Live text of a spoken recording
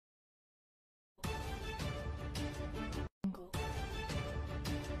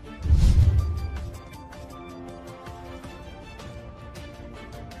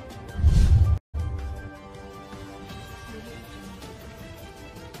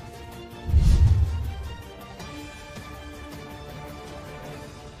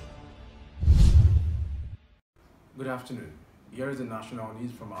afternoon. Here is the national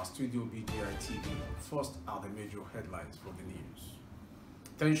news from our studio BGI TV. First are the major headlines for the news.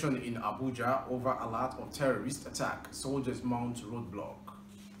 Tension in Abuja over alert of terrorist attack. Soldiers mount roadblock.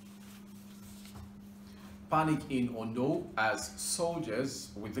 Panic in Ondo as soldiers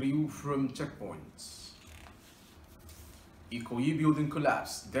withdrew from checkpoints. Ikoyi building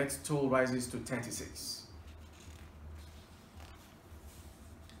collapse. Death toll rises to 36.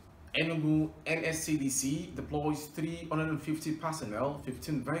 Enugu NSCDC deploys 350 personnel,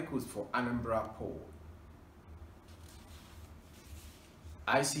 15 vehicles for Anambra poll.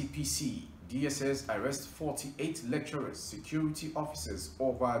 ICPC DSS arrests 48 lecturers, security officers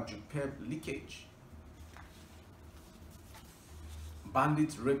over JUPEB leakage.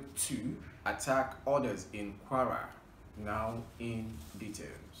 Bandits rape 2, attack others in KWARA. Now in details.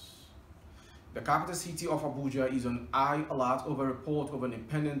 The capital city of Abuja is on high alert over report of an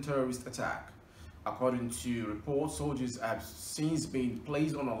impending terrorist attack. According to reports, soldiers have since been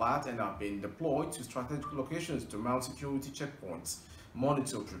placed on alert and have been deployed to strategic locations to mount security checkpoints,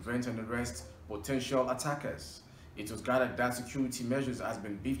 monitor, prevent and arrest potential attackers. It was gathered that security measures has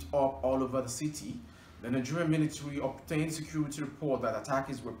been beefed up all over the city. The Nigerian military obtained security report that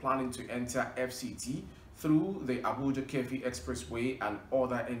attackers were planning to enter FCT through the Abuja-Kefi Expressway and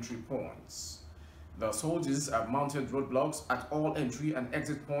other entry points. The soldiers have mounted roadblocks at all entry and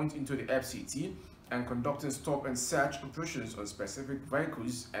exit points into the FCT and conducting stop and search operations on specific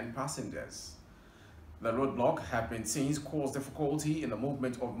vehicles and passengers. The roadblock have been since caused difficulty in the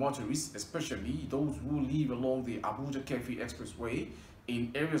movement of motorists, especially those who live along the Abuja-Kefi Expressway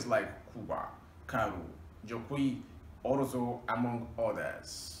in areas like Kuba, Karu, Jokwi, Orozo, among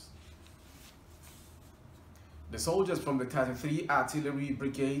others. The soldiers from the 33 Artillery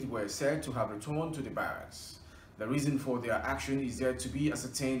Brigade were said to have returned to the barracks. The reason for their action is yet to be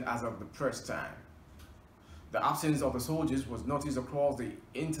ascertained as of the press time. The absence of the soldiers was noticed across the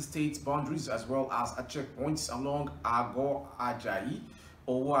interstate boundaries as well as at checkpoints along Ago Ajayi,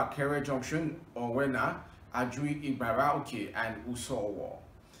 Owo Akere Junction, Owena, Ajui Ibaraoke, and Usowo.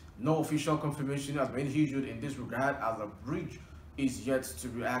 No official confirmation has been issued in this regard as the bridge is yet to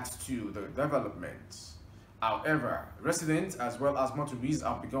react to the developments. However, residents as well as motorists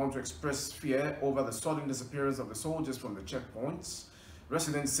have begun to express fear over the sudden disappearance of the soldiers from the checkpoints.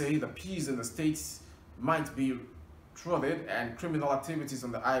 Residents say the peace in the states might be thwarted and criminal activities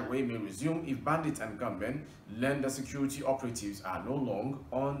on the highway may resume if bandits and gunmen learn that security operatives are no longer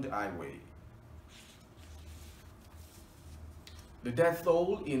on the highway. The death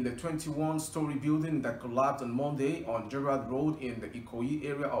toll in the 21-story building that collapsed on Monday on Gerrard Road in the Ikoyi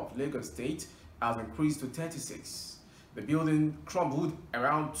area of Lagos State has increased to 36. The building crumbled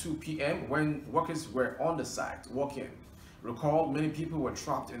around 2 p.m. when workers were on the site working. Recall, many people were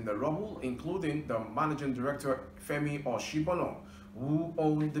trapped in the rubble, including the managing director Femi Oshibono, who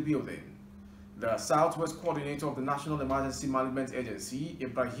owned the building. The Southwest coordinator of the National Emergency Management Agency,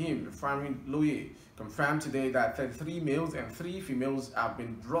 Ibrahim Loye, confirmed today that 33 males and 3 females have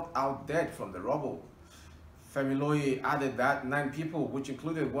been brought out dead from the rubble. Femiloye added that 9 people, which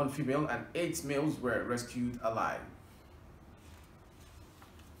included 1 female and 8 males, were rescued alive.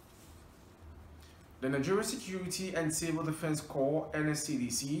 The Nigeria Security and Civil Defense Corps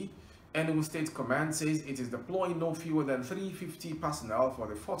 (NSCDC) Enugu State Command says it is deploying no fewer than 350 personnel for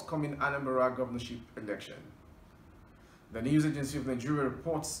the forthcoming Anambra governorship election. The news agency of Nigeria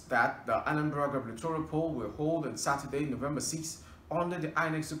reports that the Anambra gubernatorial poll will hold on Saturday, November 6, under the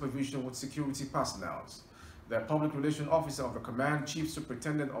INEC supervision with security personnel. The Public Relations Officer of the Command, Chief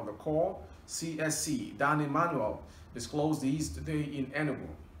Superintendent of the Corps, CSC, Dan Emmanuel, disclosed these today in Enugu.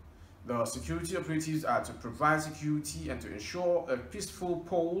 The security operatives are to provide security and to ensure a peaceful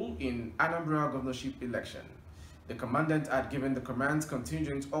poll in Anambra governorship election. The Commandant had given the Command's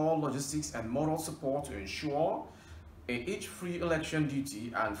contingent all logistics and moral support to ensure each free election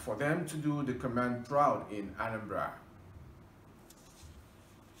duty and for them to do the Command proud in Anambra.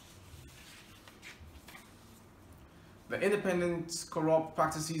 The Independent Corrupt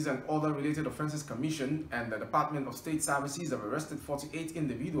Practices and Other Related Offences Commission and the Department of State Services have arrested 48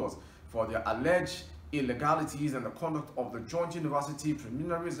 individuals for their alleged illegalities and the conduct of the Joint University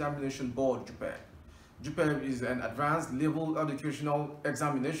Preliminary Examination Board, JUPEB. JUPEB is an advanced level educational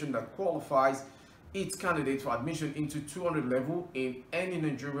examination that qualifies its candidates for admission into 200 level in any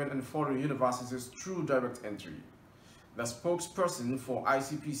Nigerian and foreign universities through direct entry. The spokesperson for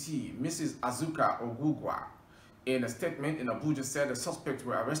ICPC, Mrs. Azuka Ogugwa, in a statement in Abuja said the suspects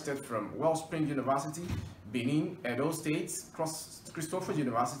were arrested from Wellspring University, Benin, Edo State, Christopher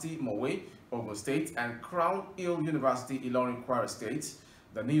University, Mowe, Ogun State, and Crown Hill University, Ilorin, Kwara State,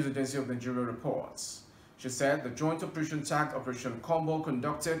 the news agency of Nigeria reports. She said the joint operation tagged Operation Combo,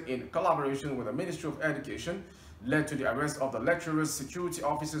 conducted in collaboration with the Ministry of Education, led to the arrest of the lecturers, security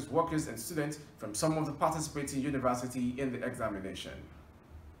officers, workers, and students from some of the participating universities in the examination.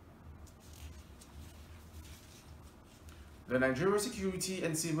 The Nigeria Security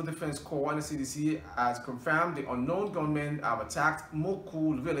and Civil Defense Corps and the CDC has confirmed the unknown gunmen have attacked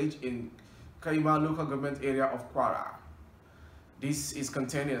Mokul village in KWARA local government area of KWARA. This is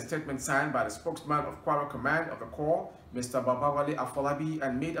contained in a statement signed by the spokesman of KWARA Command of the Corps, Mr. Babawale Afolabi,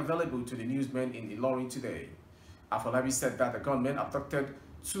 and made available to the newsmen in Ilorin today. Afolabi said that the gunmen abducted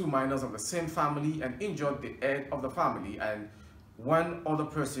 2 minors of the same family and injured the head of the family and one other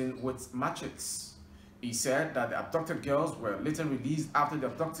person with machetes. He said that the abducted girls were later released after the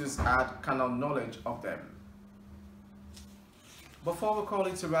abductors had carnal knowledge of them. Before we call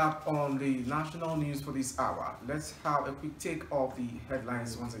it a wrap on the national news for this hour, let's have a quick take of the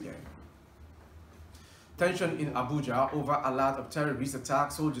headlines once again. Tension in Abuja over alert of terrorist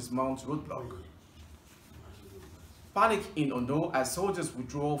attack, soldiers mount roadblock. Panic in Ondo as soldiers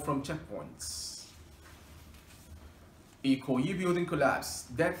withdraw from checkpoints. Ikoyi building collapse,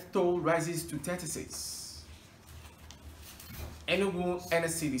 death toll rises to 36. Enugu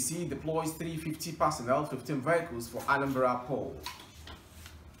NSCDC deploys 350 personnel, 15 vehicles for Anambra poll.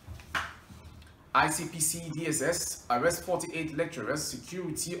 ICPC DSS arrests 48 lecturers,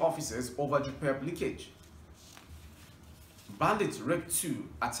 security officers over JPEP leakage. Bandits rape 2,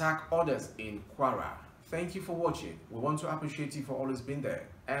 attack others in KWARA. Thank you for watching. We want to appreciate you for always being there.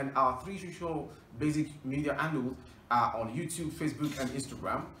 And our 3 social basic media handles are on YouTube, Facebook, and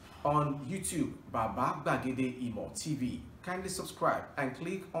Instagram. On YouTube, Baba Gbagede Imo TV. Kindly subscribe and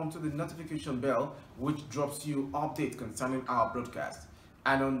click onto the notification bell, which drops you update concerning our broadcast.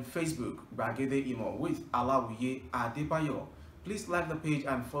 And on Facebook, Gbagede Imo with Alawiye Adebayo. Please like the page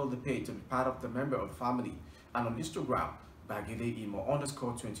and follow the page to be part of the member of the family. And on Instagram, Gbagede Imo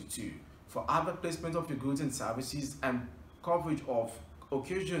 _22. For other placement of your goods and services and coverage of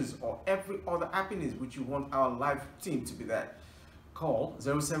occasions or every other happenings which you want our live team to be there, call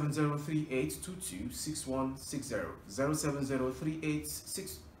 07038226160,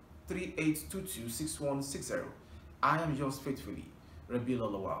 07038226160. I am yours faithfully, Rabila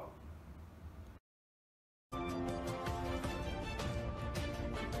Lawal.